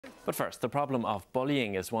But first, the problem of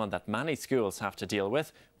bullying is one that many schools have to deal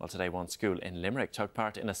with. Well, today one school in Limerick took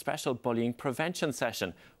part in a special bullying prevention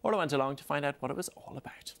session. Orla went along to find out what it was all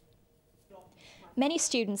about. Many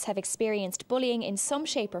students have experienced bullying in some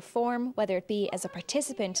shape or form, whether it be as a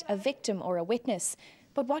participant, a victim or a witness.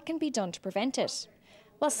 But what can be done to prevent it?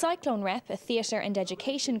 Well, Cyclone Rep, a theatre and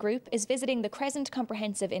education group, is visiting the Crescent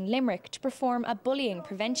Comprehensive in Limerick to perform a bullying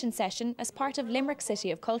prevention session as part of Limerick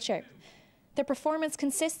City of Culture. The performance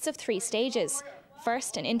consists of 3 stages.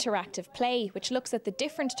 First, an interactive play, which looks at the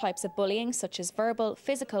different types of bullying, such as verbal,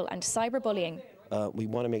 physical and cyberbullying. We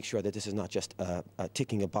want to make sure that this is not just a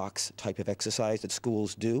ticking a box type of exercise that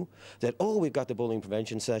schools do. That, oh, we've got the bullying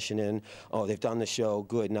prevention session in, oh, they've done the show,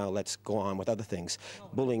 good, now let's go on with other things.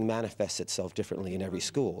 Bullying manifests itself differently in every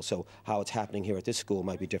school, so how it's happening here at this school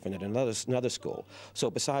might be different at another school.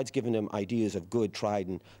 So besides giving them ideas of good, tried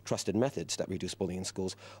and trusted methods that reduce bullying in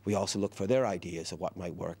schools, we also look for their ideas of what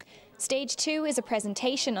might work. Stage 2 is a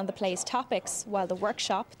presentation on the play's topics, while the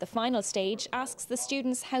workshop, the final stage, asks the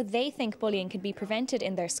students how they think bullying can be prevented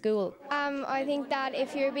in their school. I think that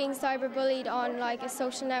if you're being cyberbullied on like a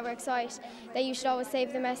social network site, that you should always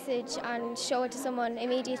save the message and show it to someone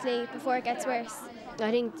immediately before it gets worse. I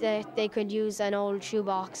think that they could use an old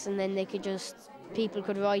shoebox and then people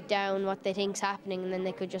could write down what they think's happening and then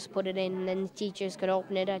they could just put it in, and then the teachers could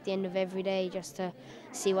open it at the end of every day just to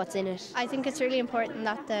see what's in it. I think it's really important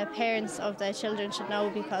that the parents of the children should know,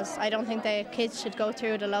 because I don't think the kids should go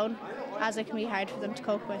through it alone, as it can be hard for them to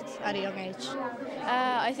cope with at a young age.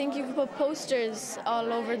 I think you could put posters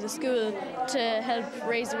all over the school to help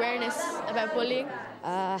raise awareness about bullying.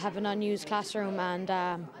 Have an unused classroom and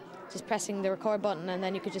just pressing the record button, and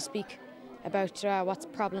then you could just speak about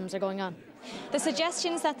what problems are going on. The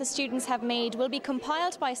suggestions that the students have made will be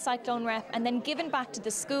compiled by Cyclone Rep and then given back to the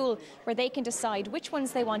school, where they can decide which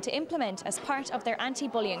ones they want to implement as part of their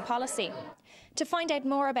anti-bullying policy. To find out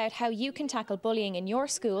more about how you can tackle bullying in your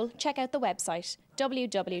school, check out the website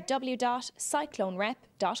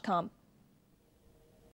www.cyclonerep.com.